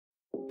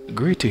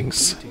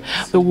Greetings.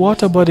 The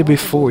water body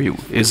before you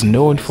is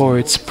known for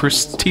its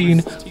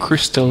pristine,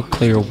 crystal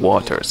clear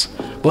waters,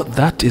 but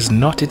that is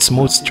not its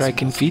most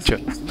striking feature.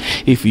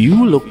 If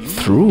you look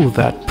through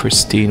that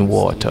pristine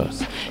water,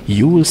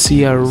 you will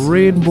see a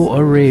rainbow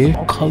array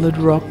of colored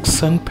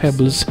rocks and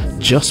pebbles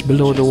just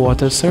below the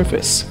water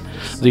surface.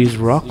 These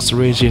rocks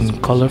range in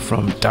color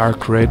from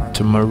dark red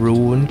to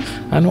maroon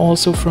and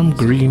also from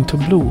green to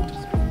blue.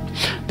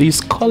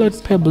 These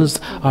colored pebbles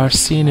are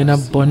seen in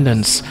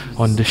abundance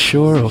on the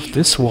shore of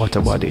this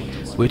water body,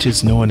 which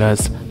is known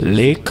as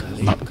Lake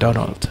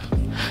MacDonald.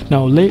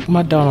 Now, Lake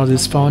McDonald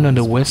is found on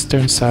the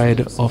western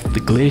side of the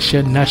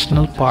Glacier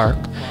National Park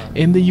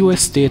in the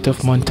US state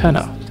of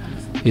Montana.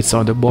 It's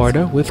on the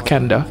border with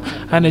Canada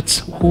and it's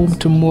home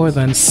to more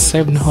than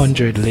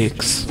 700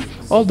 lakes,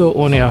 although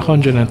only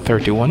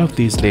 131 of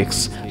these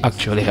lakes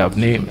actually have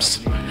names.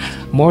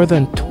 More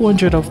than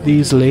 200 of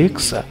these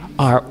lakes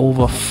are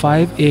over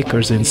 5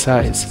 acres in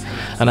size,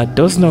 and a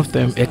dozen of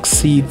them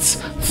exceeds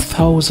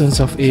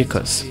thousands of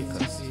acres.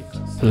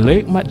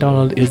 Lake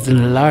McDonald is the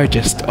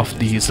largest of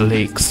these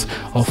lakes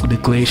of the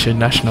Glacier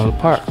National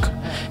Park.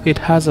 It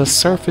has a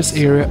surface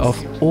area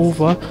of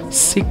over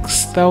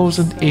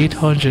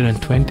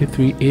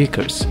 6,823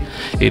 acres.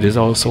 It is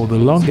also the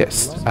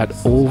longest at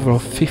over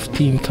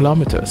 15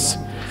 kilometers.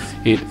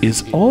 It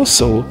is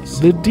also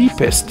the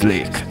deepest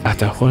lake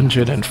at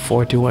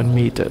 141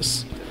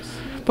 meters.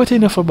 But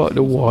enough about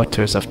the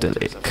waters of the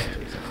lake.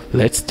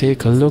 Let's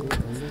take a look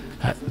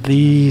at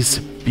these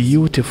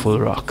beautiful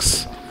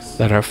rocks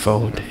that are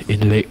found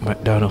in Lake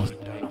McDonald.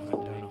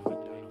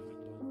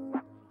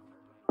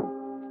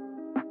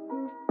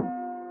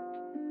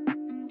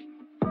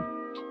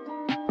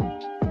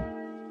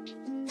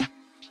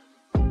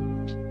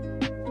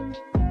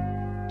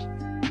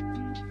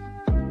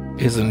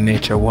 Isn't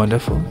nature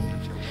wonderful?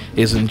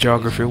 Isn't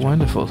geography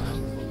wonderful?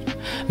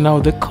 Now,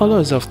 the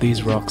colors of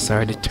these rocks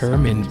are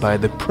determined by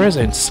the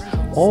presence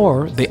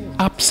or the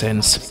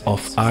absence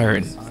of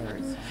iron.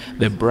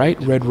 The bright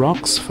red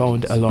rocks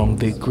found along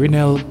the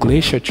Grinnell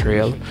Glacier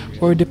Trail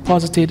were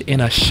deposited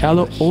in a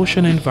shallow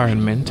ocean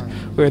environment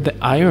where the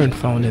iron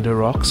found in the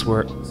rocks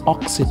were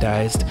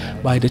oxidized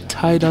by the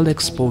tidal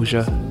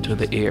exposure to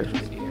the air.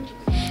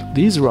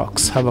 These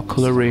rocks have a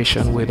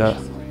coloration with a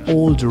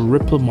old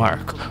ripple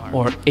mark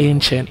or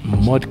ancient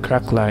mud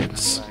crack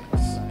lines.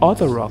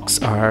 Other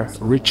rocks are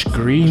rich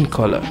green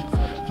color.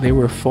 They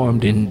were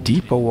formed in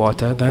deeper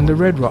water than the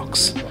red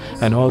rocks,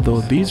 and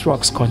although these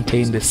rocks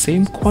contain the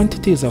same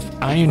quantities of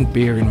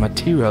iron-bearing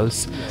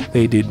materials,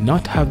 they did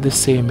not have the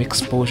same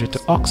exposure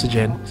to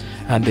oxygen,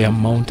 and the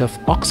amount of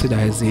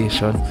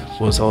oxidization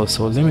was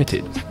also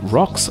limited.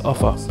 Rocks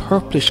of a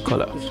purplish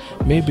color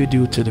may be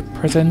due to the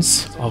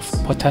presence of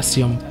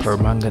potassium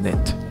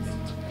permanganate.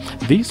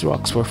 These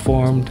rocks were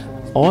formed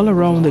all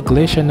around the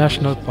Glacier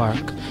National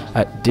Park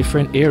at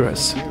different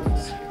eras.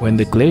 When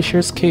the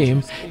glaciers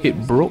came,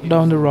 it broke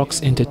down the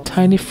rocks into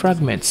tiny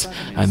fragments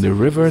and the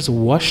rivers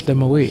washed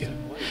them away.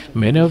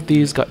 Many of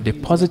these got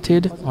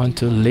deposited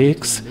onto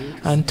lakes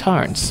and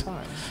tarns.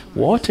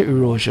 Water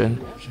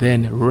erosion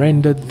then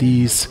rendered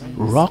these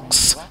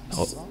rocks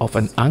of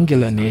an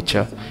angular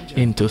nature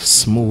into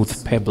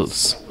smooth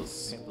pebbles.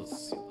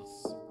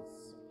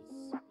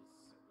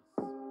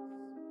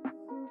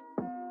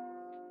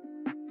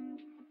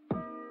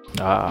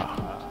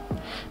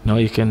 Now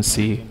you can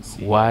see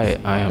why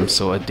I am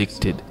so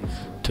addicted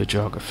to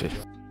geography.